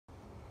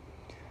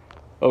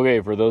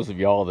Okay, for those of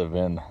y'all that have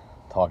been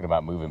talking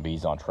about moving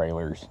bees on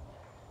trailers,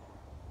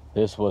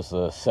 this was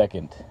the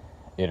second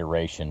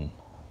iteration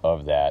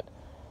of that.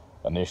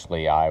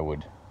 Initially, I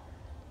would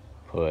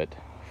put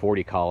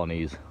 40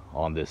 colonies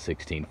on this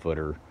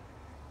 16-footer,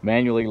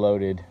 manually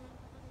loaded,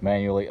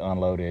 manually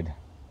unloaded,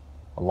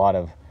 a lot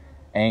of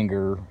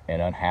anger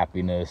and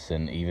unhappiness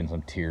and even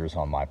some tears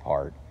on my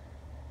part.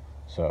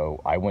 So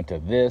I went to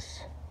this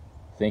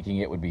thinking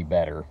it would be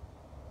better.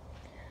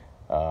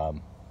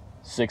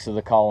 6 of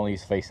the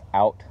colonies face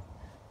out,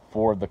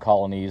 4 of the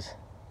colonies,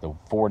 the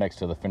 4 next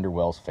to the fender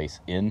wells,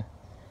 face in.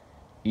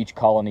 Each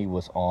colony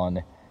was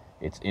on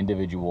its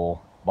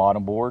individual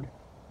bottom board,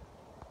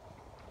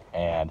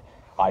 and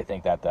I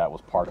think that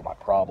was part of my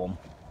problem.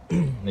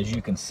 As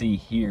you can see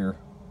here,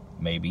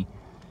 maybe,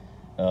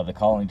 the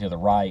colony to the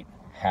right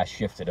has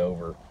shifted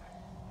over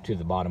to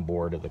the bottom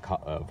board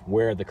of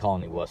where the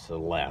colony was to the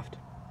left.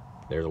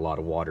 There's a lot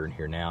of water in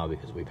here now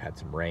because we've had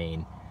some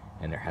rain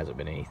and there hasn't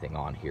been anything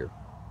on here.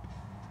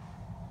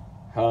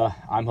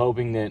 I'm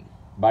hoping that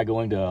by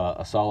going to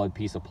a solid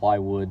piece of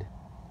plywood,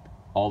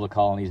 all the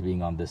colonies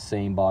being on the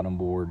same bottom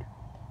board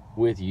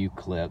with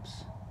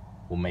U-clips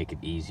will make it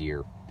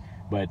easier.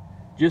 But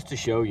just to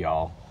show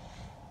y'all,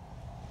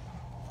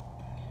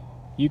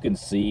 you can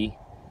see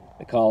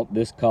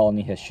this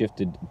colony has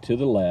shifted to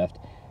the left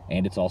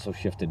and it's also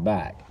shifted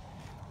back.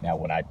 Now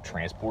when I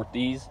transport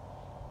these,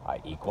 I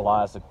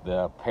equalize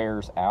the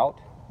pairs out,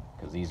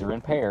 because these are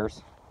in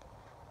pairs.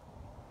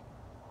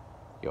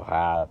 You'll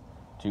have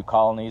 2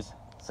 colonies,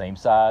 same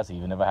size,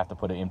 even if I have to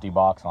put an empty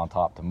box on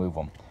top to move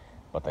them,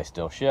 but they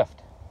still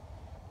shift.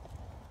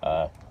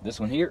 This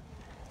one here,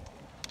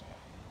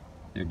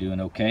 they're doing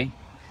okay,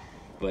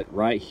 but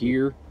right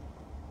here,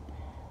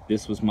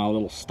 this was my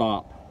little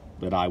stop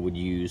that I would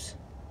use,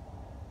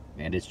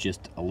 and it's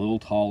just a little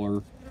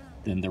taller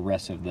than the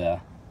rest of the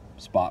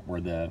spot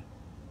where the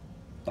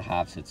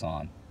hive sits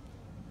on,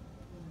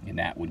 and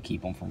that would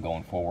keep them from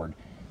going forward,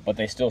 but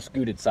they still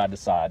scooted side to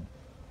side.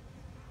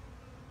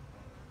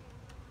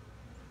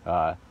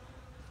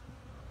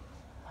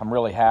 I'm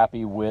really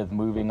happy with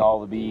moving all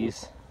the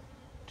bees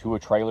to a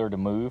trailer to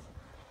move.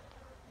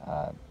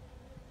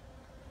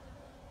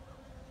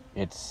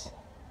 It's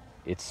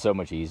so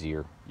much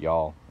easier,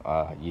 y'all.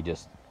 You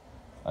just,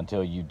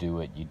 until you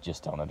do it, you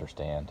just don't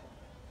understand.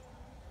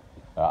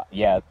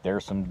 Yeah,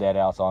 there's some dead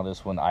outs on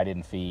this one. I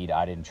didn't feed,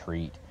 I didn't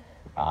treat.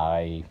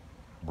 I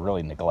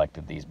really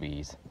neglected these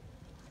bees.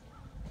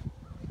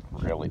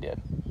 Really did.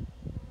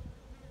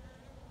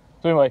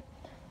 So anyway,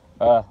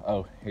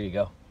 oh, here you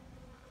go.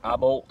 Eye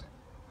bolt,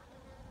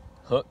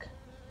 hook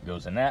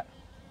goes in that.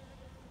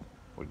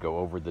 Would go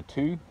over the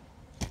 2,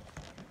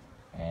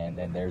 and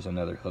then there's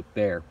another hook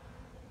there.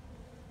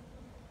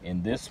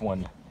 In this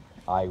one,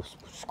 I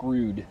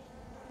screwed,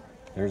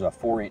 there's a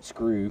 4-inch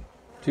screw,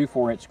 2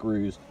 4-inch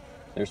screws.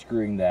 They're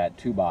screwing that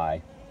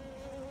 2x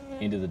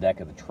into the deck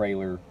of the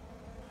trailer,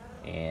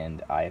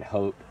 and I had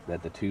hoped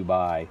that the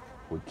 2x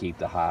would keep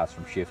the hives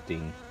from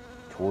shifting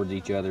towards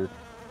each other.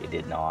 It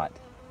did not.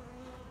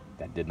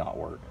 That did not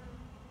work.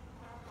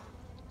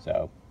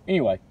 So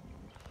anyway,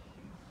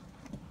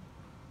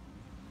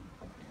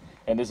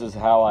 and this is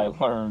how I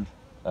learned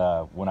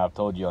when I've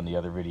told you on the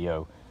other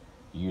video,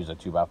 use a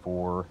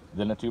 2x4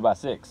 then a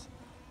 2x6,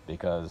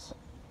 because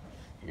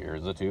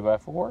here's a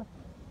 2x4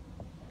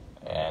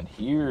 and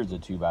here's a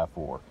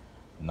 2x4.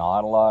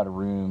 Not a lot of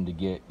room to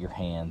get your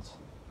hands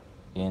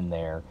in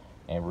there,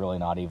 and really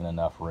not even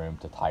enough room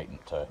to tighten,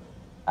 to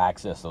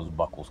access those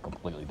buckles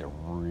completely, to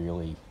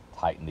really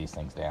tighten these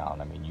things down.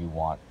 I mean, you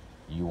want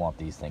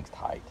these things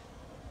tight.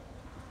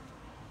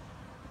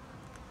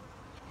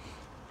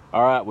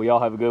 All right, well, y'all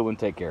have a good one.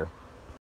 Take care.